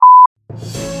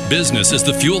Business is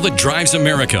the fuel that drives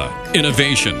America.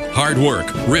 Innovation, hard work,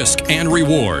 risk, and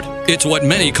reward. It's what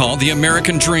many call the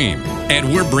American dream.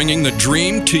 And we're bringing the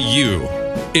dream to you.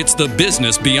 It's the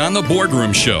Business Beyond the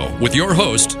Boardroom Show with your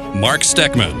host, Mark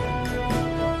Steckman.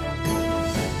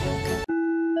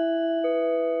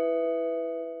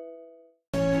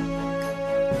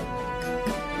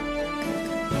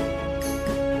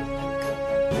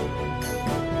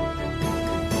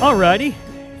 Alrighty.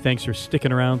 Thanks for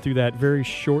sticking around through that very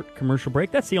short commercial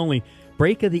break. That's the only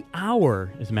break of the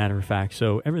hour, as a matter of fact.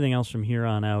 So everything else from here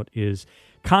on out is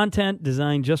content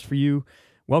designed just for you.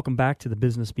 Welcome back to the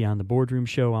Business Beyond the Boardroom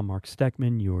Show. I'm Mark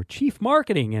Steckman, your Chief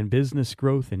Marketing and Business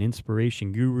Growth and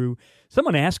Inspiration Guru.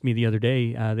 Someone asked me the other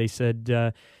day, they said,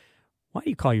 why do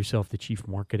you call yourself the Chief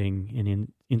Marketing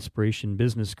and Inspiration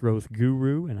Business Growth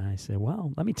Guru? And I said,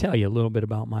 well, let me tell you a little bit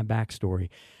about my backstory.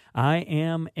 I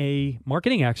am a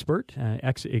marketing expert,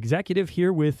 executive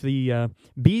here with the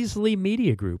Beasley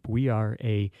Media Group. We are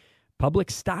a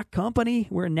public stock company.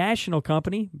 We're a national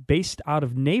company based out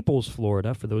of Naples,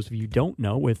 Florida, for those of you who don't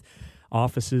know, with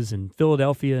offices in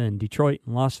Philadelphia and Detroit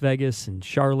and Las Vegas and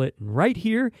Charlotte and right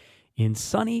here in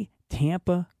sunny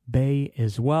Tampa Bay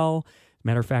as well. As a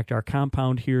matter of fact, our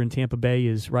compound here in Tampa Bay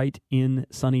is right in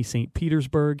sunny St.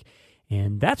 Petersburg.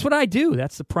 And that's what I do.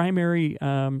 That's the primary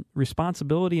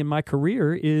responsibility in my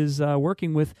career is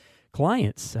working with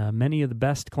clients. Many of the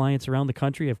best clients around the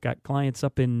country. I've got clients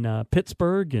up in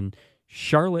Pittsburgh and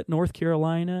Charlotte, North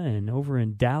Carolina, and over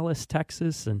in Dallas,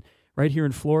 Texas, and right here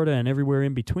in Florida and everywhere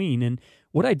in between. And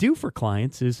what I do for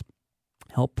clients is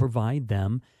help provide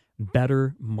them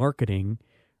better marketing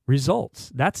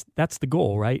results. That's the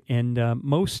goal, right? And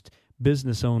most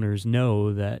business owners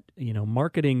know that,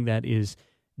 marketing that is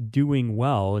doing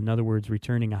well, in other words,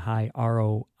 returning a high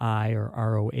ROI or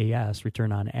ROAS,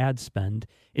 return on ad spend,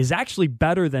 is actually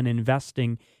better than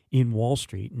investing in Wall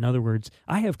Street. In other words,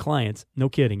 I have clients, no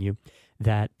kidding you,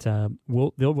 that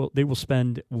they will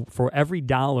spend, for every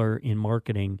dollar in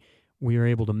marketing, we are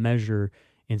able to measure,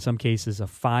 in some cases, a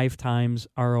 5 times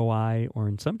ROI, or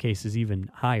in some cases even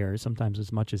higher, sometimes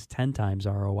as much as 10 times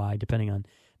ROI, depending on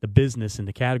the business and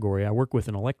the category. I work with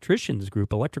an electricians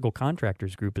group, electrical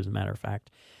contractors group, as a matter of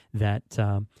fact, that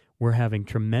we're having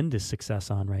tremendous success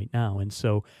on right now. And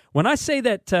so when I say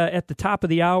that at the top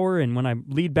of the hour and when I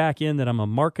lead back in that I'm a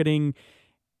marketing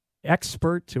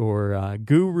expert or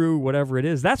guru, whatever it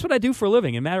is, that's what I do for a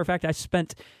living. As a matter of fact,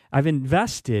 I've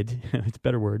invested, it's a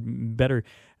better word, better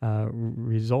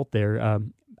result there.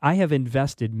 I have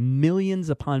invested millions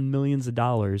upon millions of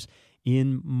dollars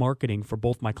in marketing for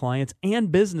both my clients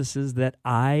and businesses that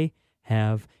I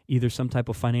have either some type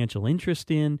of financial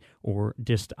interest in or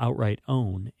just outright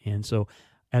own. And so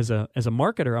as a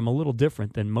marketer, I'm a little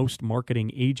different than most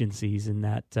marketing agencies in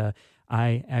that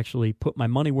I actually put my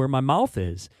money where my mouth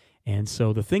is. And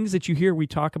so the things that you hear we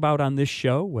talk about on this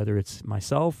show, whether it's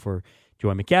myself or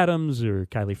Joy McAdams or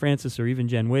Kylie Francis or even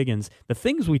Jen Wiggins, the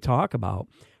things we talk about,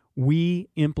 we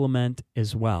implement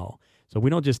as well. So we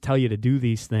don't just tell you to do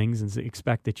these things and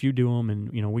expect that you do them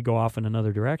and, we go off in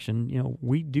another direction.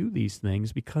 We do these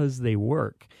things because they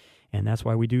work. And that's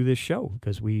why we do this show,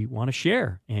 because we want to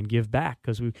share and give back.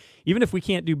 Because even if we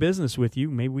can't do business with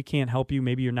you, maybe we can't help you,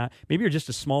 maybe you're just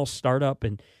a small startup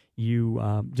and you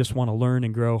just want to learn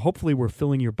and grow. Hopefully we're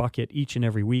filling your bucket each and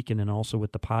every week, and then also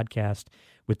with the podcast,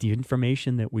 with the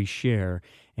information that we share.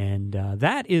 And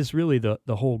that is really the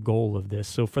whole goal of this.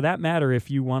 So for that matter, if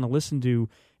you want to listen to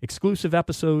exclusive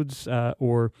episodes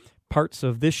or parts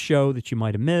of this show that you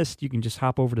might have missed, you can just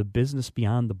hop over to Business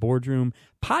Beyond the Boardroom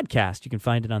podcast. You can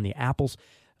find it on the Apple's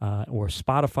or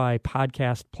Spotify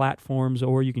podcast platforms,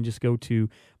 or you can just go to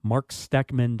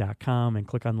marksteckman.com and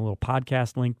click on the little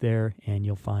podcast link there, and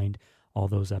you'll find all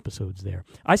those episodes there.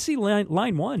 I see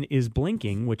line 1 is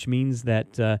blinking, which means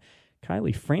that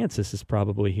Kylie Francis is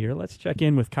probably here. Let's check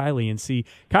in with Kylie and see.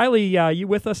 Kylie, you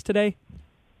with us today?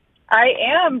 I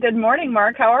am. Good morning,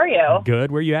 Mark. How are you?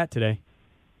 Good. Where are you at today?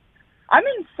 I'm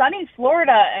in sunny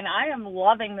Florida, and I am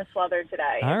loving this weather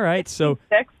today. All right. So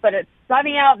 66, but it's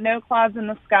sunny out, no clouds in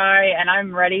the sky, and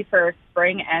I'm ready for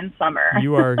spring and summer.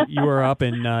 You are up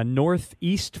in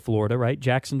northeast Florida, right?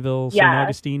 Jacksonville, St.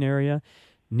 Augustine area,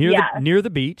 near the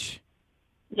beach.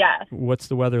 Yes. What's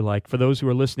the weather like? For those who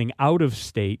are listening out of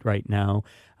state right now,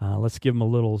 let's give them a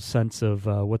little sense of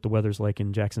what the weather's like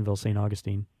in Jacksonville, St.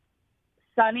 Augustine.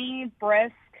 Sunny,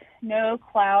 brisk, no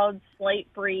clouds, slight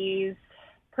breeze,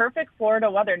 perfect Florida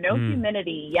weather, no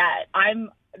humidity yet.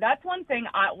 That's one thing.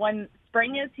 When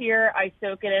spring is here, I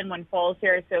soak it in. When fall is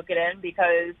here, I soak it in,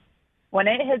 because when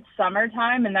it hits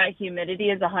summertime and that humidity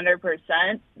is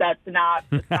 100%, that's not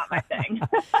my thing.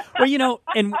 Well,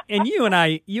 and you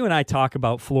and I talk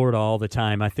about Florida all the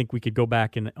time. I think we could go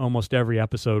back in almost every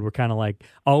episode. We're kind of like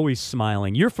always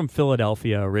smiling. You're from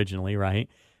Philadelphia originally, right?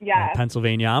 Yeah.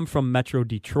 Pennsylvania. I'm from Metro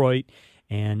Detroit,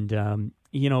 and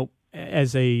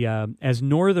as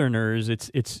Northerners,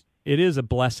 it is a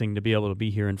blessing to be able to be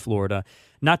here in Florida,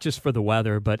 not just for the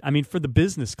weather, but I mean for the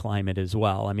business climate as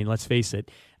well. I mean, let's face it,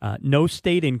 no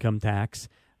state income tax,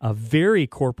 a very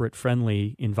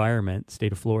corporate-friendly environment,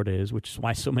 state of Florida is, which is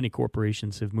why so many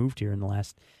corporations have moved here in the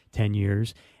last 10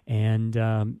 years. And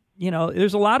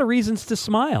there's a lot of reasons to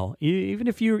smile, even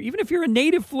if you're a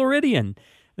native Floridian.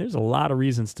 There's a lot of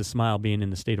reasons to smile being in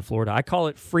the state of Florida. I call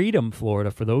it Freedom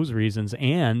Florida for those reasons,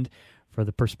 and for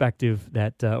the perspective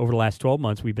that over the last 12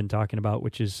 months we've been talking about,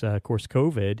 which is, of course,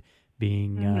 COVID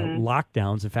being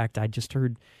lockdowns. In fact, I just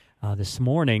heard this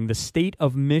morning the state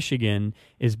of Michigan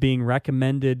is being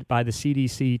recommended by the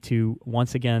CDC to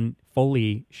once again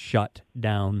fully shut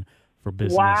down for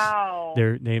business. Wow.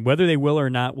 Whether they will or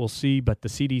not, we'll see, but the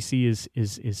CDC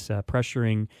is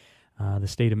pressuring the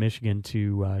state of Michigan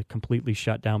to completely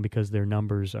shut down because their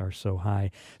numbers are so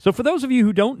high. So for those of you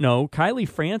who don't know, Kylie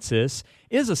Francis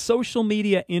is a social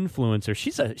media influencer.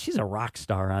 She's a rock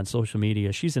star on social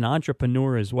media. She's an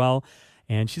entrepreneur as well,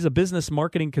 and she's a business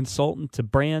marketing consultant to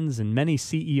brands and many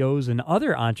CEOs and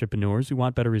other entrepreneurs who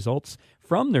want better results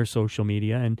from their social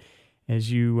media. And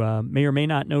as you may or may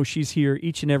not know, she's here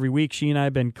each and every week. She and I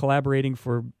have been collaborating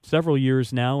for several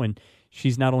years now, and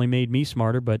she's not only made me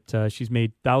smarter, but she's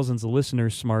made thousands of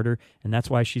listeners smarter, and that's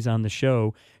why she's on the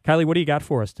show. Kylie, what do you got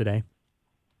for us today?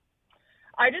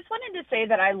 I just wanted to say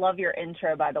that I love your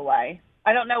intro, by the way.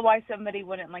 I don't know why somebody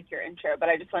wouldn't like your intro, but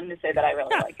I just wanted to say that I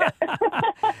really like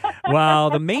it.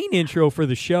 Well, the main intro for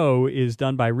the show is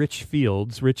done by Rich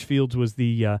Fields. Rich Fields was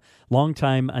the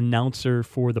longtime announcer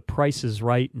for The Price is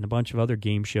Right and a bunch of other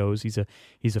game shows. He's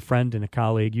a friend and a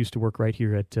colleague, used to work right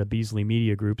here at Beasley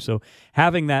Media Group. So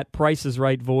having that Price is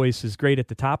Right voice is great at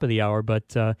the top of the hour,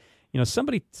 but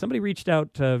somebody reached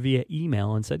out via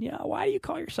email and said, why do you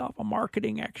call yourself a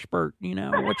marketing expert?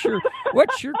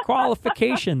 What's your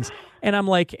qualifications? And I'm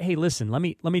like, hey, listen, let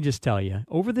me just tell you,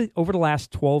 over the last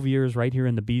 12 years right here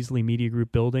in the Beasley Media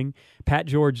Group building, Pat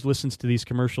George listens to these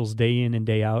commercials day in and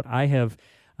day out. I have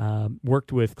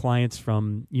worked with clients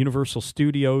from Universal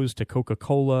Studios to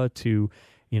Coca-Cola to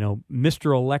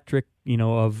Mr. Electric,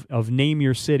 of name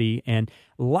your city, and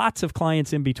lots of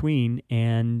clients in between.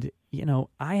 And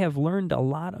I have learned a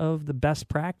lot of the best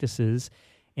practices,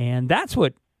 and that's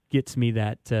what gets me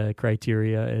that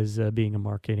criteria as being a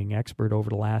marketing expert over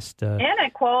the last... and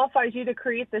it qualifies you to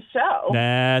create the show.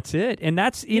 That's it. And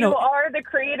that's, You are the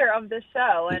creator of the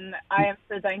show, and I am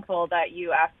so thankful that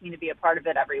you ask me to be a part of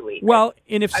it every week. Well,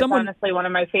 and if someone... It's honestly one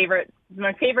of my favorite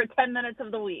 10 minutes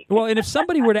of the week. Well, and if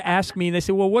somebody were to ask me, and they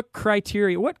say, well, what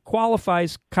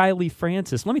qualifies Kylie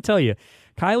Francis? Let me tell you,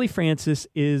 Kylie Francis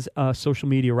is a social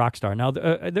media rock star. Now,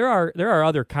 there are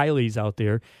other Kylies out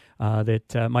there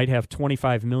that might have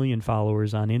 25 million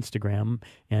followers on Instagram,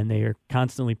 and they are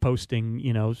constantly posting,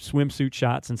 swimsuit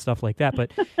shots and stuff like that.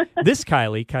 But this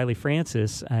Kylie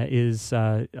Francis, is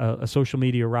a social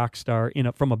media rock star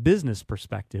from a business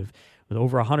perspective, with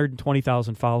over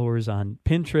 120,000 followers on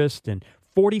Pinterest and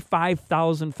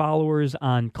 45,000 followers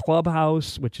on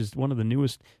Clubhouse, which is one of the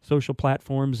newest social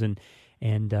platforms, and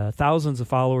thousands of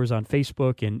followers on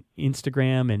Facebook and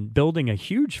Instagram, and building a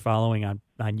huge following on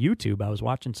YouTube. I was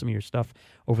watching some of your stuff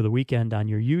over the weekend on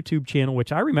your YouTube channel,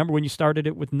 which I remember when you started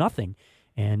it with nothing.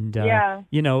 And,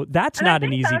 that's not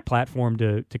an easy platform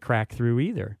to crack through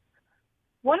either.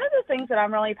 One of the things that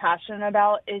I'm really passionate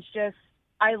about is just,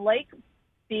 I like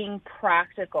being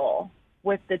practical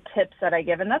with the tips that I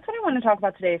give. And that's what I want to talk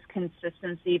about today is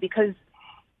consistency, because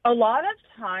a lot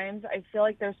of times I feel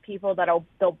like there's people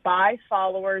they'll buy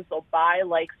followers, they'll buy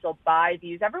likes, they'll buy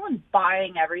views. Everyone's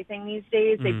buying everything these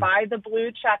days. They buy the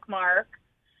blue check mark,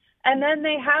 and then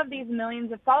they have these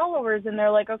millions of followers, and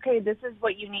they're like, okay, this is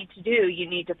what you need to do. You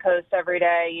need to post every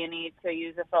day. You need to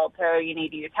use a filter. You need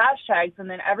to use hashtags. And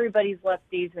then everybody's left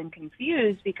dazed and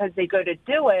confused because they go to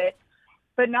do it.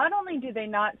 But not only do they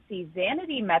not see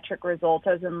vanity metric results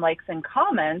as in likes and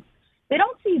comments, they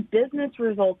don't see business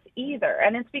results either.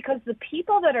 And it's because the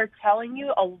people that are telling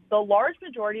you, the large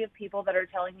majority of people that are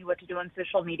telling you what to do on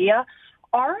social media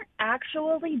aren't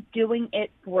actually doing it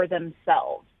for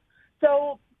themselves.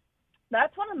 So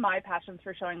that's one of my passions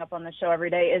for showing up on the show every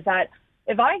day, is that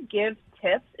if I give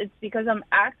tips, it's because I'm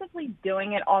actively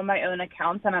doing it on my own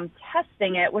accounts and I'm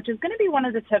testing it, which is going to be one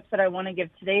of the tips that I want to give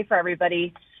today for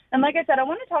everybody. And like I said, I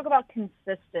want to talk about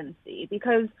consistency,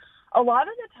 because a lot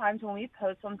of the times when we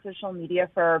post on social media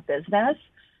for our business,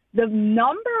 the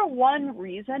number one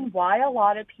reason why a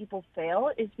lot of people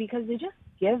fail is because they just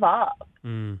give up.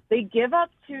 They give up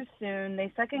too soon.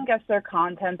 They second guess their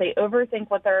content. They overthink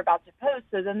what they're about to post,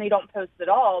 so then they don't post at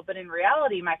all. But in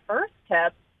reality, my first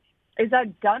tip is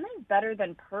that done is better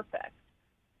than perfect.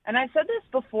 And I said this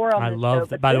before on the show. I love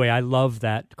that. By the way, I love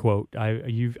that quote.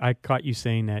 I caught you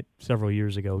saying that several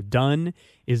years ago. Done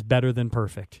is better than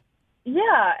perfect.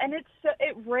 Yeah, and it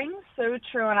rings so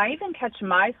true. And I even catch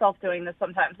myself doing this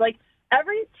sometimes. Like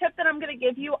every tip that I'm going to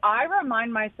give you, I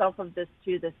remind myself of this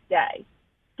to this day.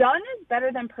 Done is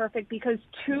better than perfect because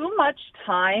too much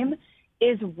time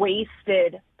is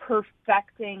wasted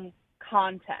perfecting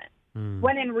content.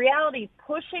 When in reality,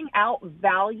 pushing out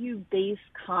value-based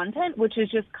content, which is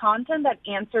just content that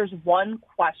answers one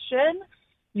question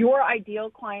your ideal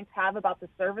clients have about the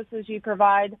services you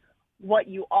provide, what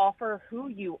you offer, who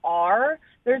you are.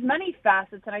 There's many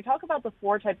facets, and I talk about the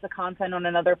 4 types of content on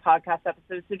another podcast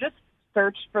episode, so just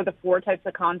search for the 4 types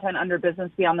of content under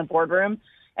Business Beyond the Boardroom,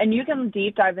 and you can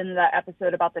deep dive into that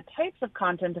episode about the types of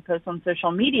content to post on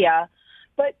social media.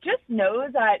 But just know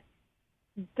that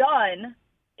done,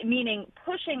 meaning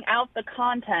pushing out the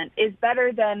content, is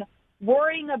better than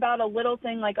worrying about a little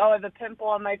thing like, oh, I have a pimple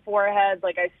on my forehead,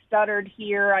 like I stuttered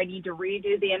here, I need to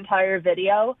redo the entire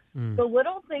video. The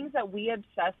little things that we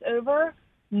obsess over,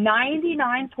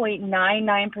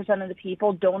 99.99% of the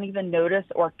people don't even notice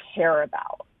or care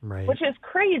about, which is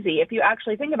crazy if you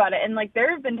actually think about it. And like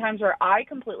there have been times where I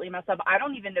completely mess up. I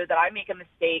don't even know that I make a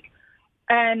mistake.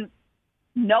 And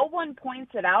no one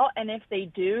points it out, and if they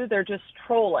do, they're just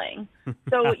trolling.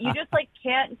 So you just like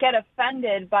can't get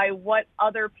offended by what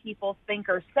other people think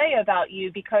or say about you,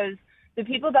 because the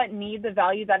people that need the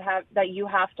value that you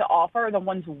have to offer are the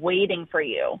ones waiting for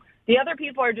you. The other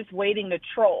people are just waiting to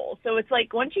troll. So it's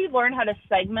like once you learn how to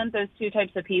segment those 2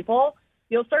 types of people,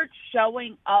 you'll start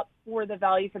showing up for the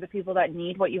value for the people that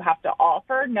need what you have to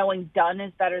offer, knowing done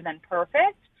is better than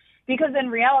perfect. Because in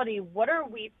reality, what are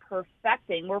we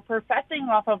perfecting? We're perfecting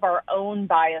off of our own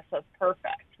bias of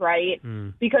perfect, right?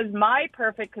 Because my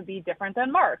perfect could be different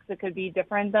than Mark's. It could be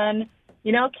different than,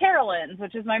 Carolyn's,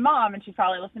 which is my mom, and she's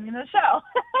probably listening to the show.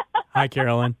 Hi,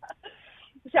 Carolyn.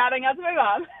 Shouting out to my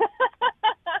mom.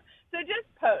 So just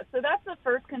post. So that's the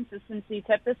first consistency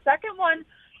tip. The second one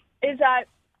is that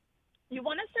you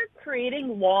want to start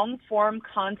creating long-form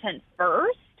content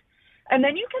first, and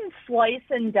then you can slice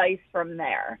and dice from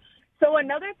there. So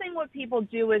another thing what people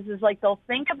do is like they'll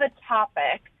think of a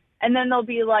topic, and then they'll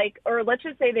be like, or let's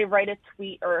just say they write a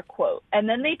tweet or a quote, and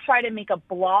then they try to make a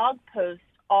blog post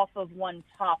off of one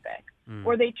topic.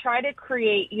 Or they try to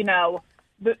create,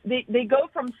 they go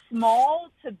from small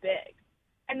to big.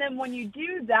 And then when you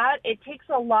do that, it takes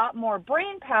a lot more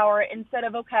brain power instead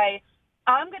of, okay,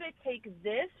 I'm going to take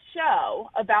this show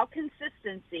about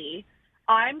consistency,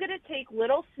 I'm going to take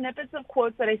little snippets of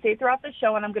quotes that I say throughout the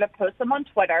show, and I'm going to post them on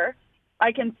Twitter.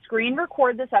 I can screen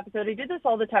record this episode. I do this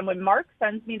all the time. When Mark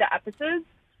sends me the episodes,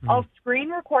 I'll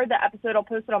screen record the episode. I'll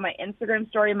post it on my Instagram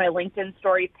story, my LinkedIn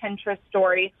story, Pinterest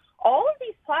story. All of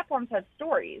these platforms have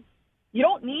stories. You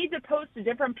don't need to post a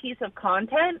different piece of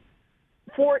content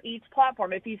for each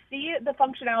platform. If you see the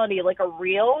functionality like a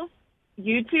Reels,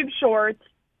 YouTube Shorts,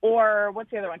 or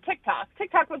what's the other one? TikTok.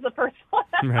 TikTok was the first one.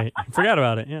 Right. Forgot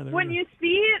about it. Yeah. When you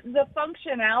see the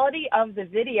functionality of the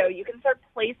video, you can start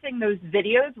placing those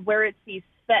videos where it sees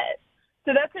fit.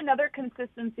 So that's another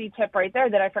consistency tip right there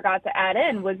that I forgot to add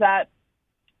in, was that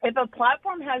if a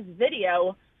platform has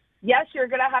video, yes, you're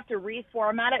going to have to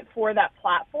reformat it for that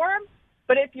platform.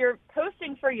 But if you're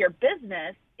posting for your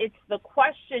business, it's the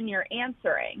question you're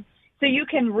answering. So you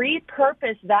can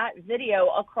repurpose that video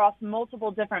across multiple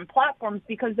different platforms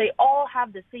because they all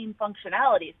have the same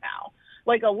functionalities now.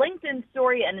 Like a LinkedIn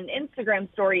story and an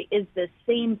Instagram story is the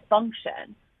same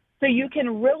function. So you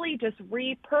can really just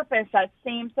repurpose that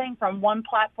same thing from one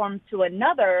platform to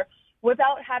another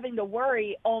without having to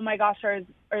worry, oh my gosh,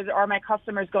 are my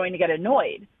customers going to get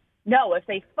annoyed? No, if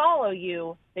they follow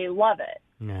you, they love it.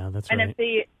 Yeah, that's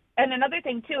right. And another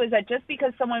thing too is that just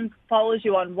because someone follows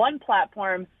you on one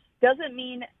platform doesn't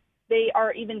mean they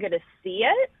are even going to see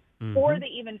it or they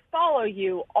even follow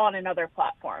you on another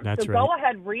platform. That's so right. Go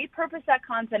ahead, repurpose that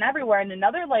content everywhere. And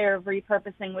another layer of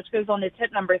repurposing, which goes on to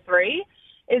tip number 3,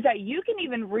 is that you can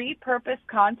even repurpose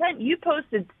content you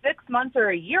posted 6 months or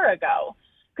a year ago,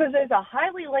 because there's a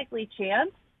highly likely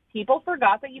chance people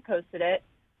forgot that you posted it.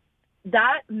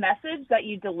 That message that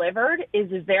you delivered is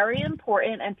very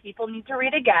important and people need to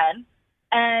read again.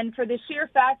 And for the sheer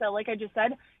fact that, like I just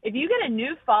said, if you get a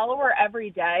new follower every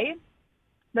day,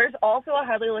 there's also a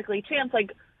highly likely chance,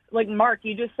 like like Mark,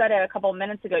 you just said it a couple of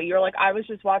minutes ago. You were like, I was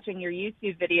just watching your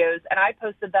YouTube videos, and I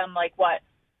posted them like what,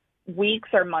 weeks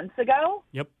or months ago.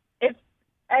 Yep.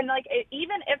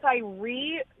 Even if I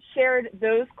re-shared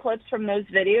those clips from those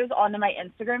videos onto my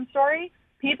Instagram story,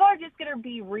 people are just going to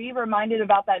be reminded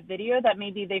about that video that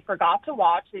maybe they forgot to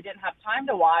watch, they didn't have time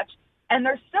to watch, and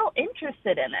they're still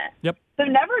interested in it. Yep. So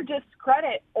never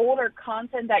discredit older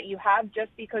content that you have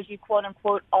just because you quote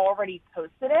unquote already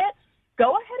posted it.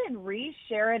 Go ahead and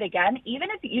re-share it again, even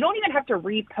if you don't even have to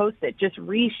repost it, just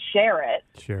re-share it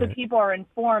so people are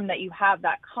informed that you have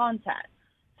that content.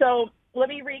 So let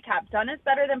me recap. Done is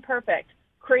better than perfect.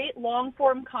 Create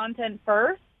long-form content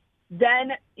first,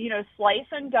 then, slice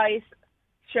and dice,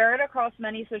 share it across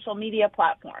many social media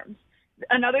platforms.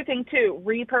 Another thing, too,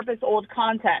 repurpose old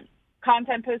content.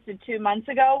 Content posted 2 months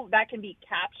ago, that can be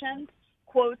captions,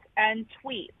 quotes, and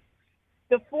tweets.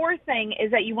 The fourth thing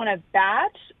is that you want to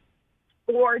batch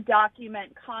or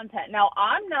document content. Now,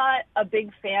 I'm not a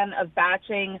big fan of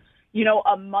batching,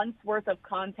 a month's worth of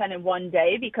content in one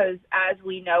day because, as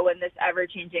we know, in this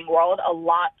ever-changing world, a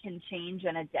lot can change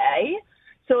in a day.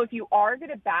 So if you are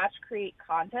going to batch create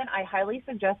content, I highly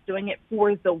suggest doing it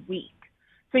for the week.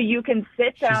 So you can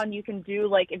sit down, you can do,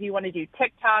 like, if you want to do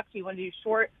TikToks, you want to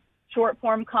do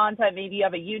short-form content, maybe you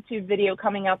have a YouTube video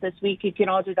coming out this week, you can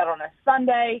all do that on a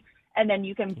Sunday. And then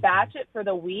you can batch it for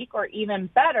the week, or even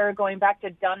better, going back to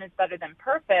done is better than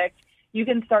perfect, you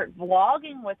can start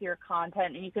vlogging with your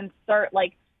content, and you can start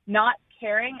not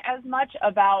caring as much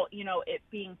about, it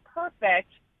being perfect,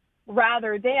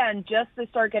 rather than just to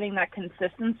start getting that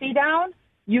consistency down,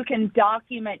 you can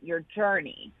document your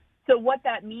journey. So what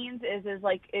that means is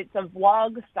it's a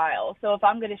vlog style. So if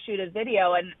I'm going to shoot a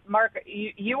video, and Mark,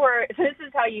 this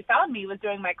is how you found me, was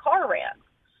doing my car rants.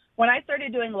 When I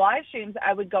started doing live streams,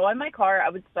 I would go in my car, I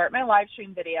would start my live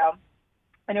stream video,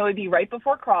 and it would be right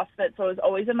before CrossFit, so it was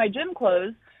always in my gym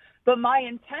clothes. But my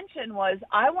intention was,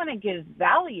 I want to give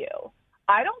value.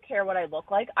 I don't care what I look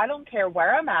like. I don't care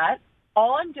where I'm at.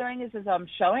 All I'm doing is I'm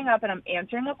showing up and I'm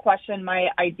answering a question my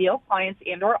ideal clients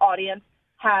and or audience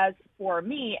has for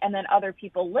me, and then other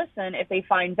people listen if they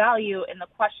find value in the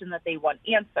question that they want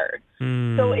answered.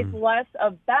 So it's less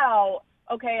about,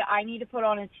 okay, I need to put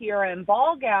on a tiara and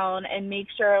ball gown and make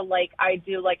sure I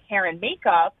do hair and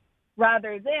makeup,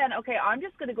 rather than, okay, I'm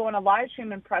just going to go on a live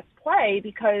stream and press play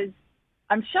because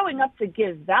I'm showing up to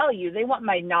give value. They want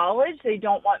my knowledge. They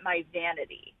don't want my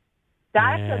vanity.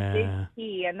 That's a big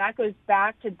key, and that goes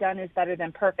back to done is better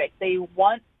than perfect. They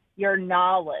want your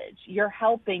knowledge. You're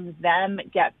helping them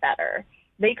get better.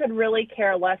 They could really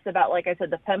care less about, like I said,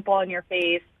 the pimple on your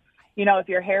face, if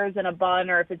your hair is in a bun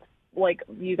or if it's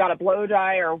you got a blow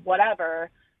dry or whatever.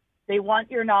 They want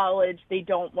your knowledge. They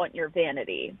don't want your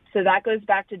vanity. So that goes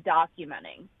back to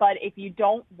documenting. But if you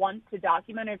don't want to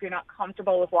document, or if you're not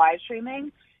comfortable with live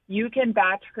streaming, you can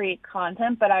batch create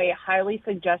content, but I highly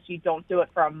suggest you don't do it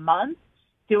for a month.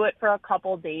 Do it for a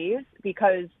couple days,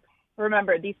 because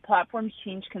remember, these platforms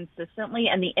change consistently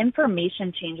and the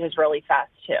information changes really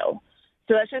fast too.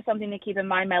 So that's just something to keep in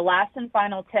mind. My last and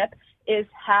final tip is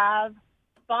have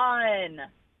fun.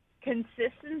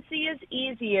 Consistency is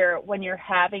easier when you're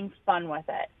having fun with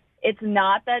it. It's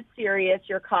not that serious.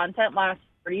 Your content lasts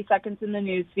 30 seconds in the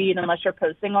news feed unless you're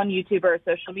posting on YouTube or a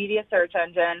social media search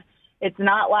engine. It's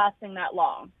not lasting that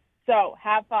long. So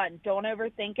have fun. Don't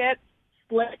overthink it.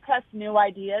 Split test new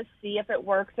ideas. See if it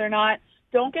works or not.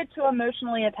 Don't get too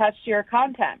emotionally attached to your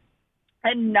content.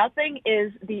 And nothing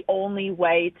is the only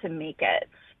way to make it.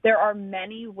 There are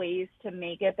many ways to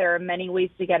make it. There are many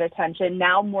ways to get attention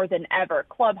now more than ever.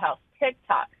 Clubhouse,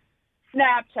 TikTok,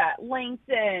 Snapchat,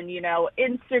 LinkedIn,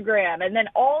 Instagram. And then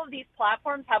all of these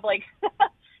platforms have 10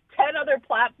 other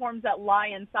platforms that lie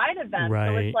inside of them.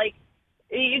 Right. So it's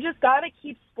you just got to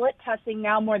keep split testing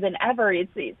now more than ever.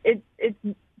 It's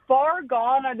far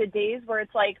gone are the days where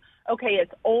it's okay,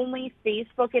 it's only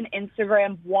Facebook and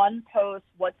Instagram, one post,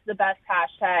 what's the best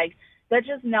hashtag. That's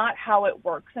just not how it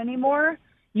works anymore.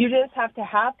 You just have to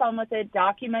have fun with it,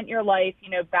 document your life,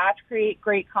 batch create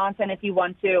great content if you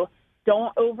want to.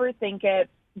 Don't overthink it.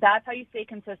 That's how you stay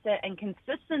consistent, and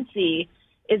consistency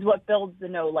is what builds the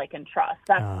know, like, and trust.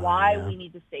 That's why we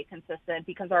need to stay consistent,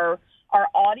 because our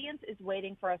audience is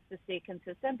waiting for us to stay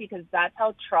consistent, because that's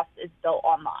how trust is built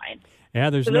online. Yeah,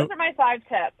 those are my 5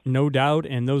 tips. No doubt,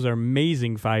 and those are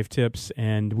amazing 5 tips.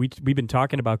 And we've been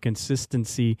talking about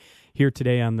consistency here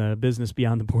today on the Business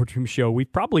Beyond the Boardroom show.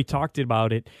 We've probably talked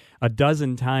about it a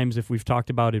dozen times if we've talked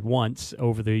about it once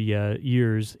over the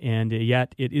years, and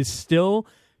yet it is still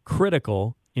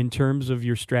critical in terms of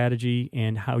your strategy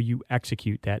and how you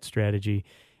execute that strategy.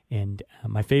 And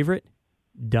my favorite,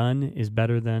 done is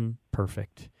better than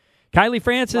perfect. Kylie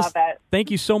Francis, Love it. thank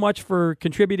you so much for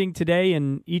contributing today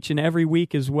and each and every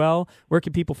week as well. Where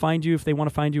can people find you if they want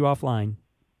to find you offline?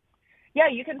 Yeah,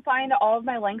 you can find all of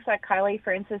my links at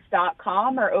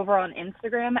KylieFrancis.com or over on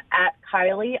Instagram at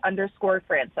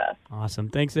Kylie_Francis. Awesome.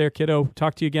 Thanks there, kiddo.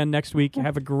 Talk to you again next week.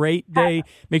 Have a great day.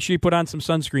 Make sure you put on some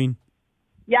sunscreen.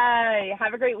 Yay.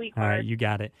 Have a great week, All Mark. right, you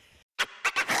got it.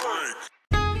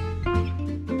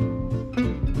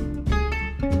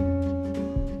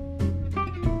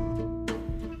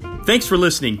 Thanks for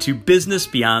listening to Business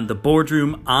Beyond the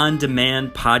Boardroom On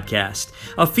Demand podcast,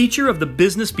 a feature of the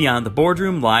Business Beyond the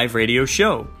Boardroom live radio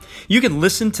show. You can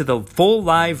listen to the full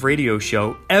live radio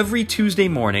show every Tuesday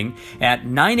morning at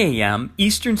 9 a.m.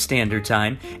 Eastern Standard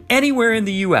Time anywhere in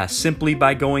the U.S. simply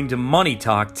by going to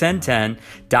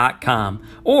moneytalk1010.com.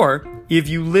 Or if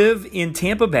you live in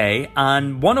Tampa Bay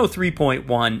on 103.1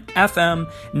 FM,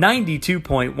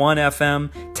 92.1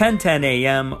 FM, 1010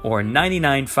 AM, or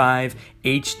 99.5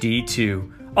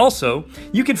 HD2. Also,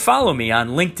 you can follow me on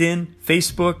LinkedIn,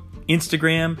 Facebook,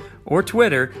 Instagram, or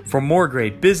Twitter for more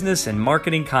great business and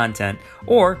marketing content,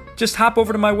 or just hop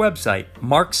over to my website,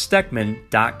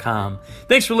 marksteckman.com.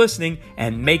 Thanks for listening,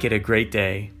 and make it a great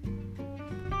day.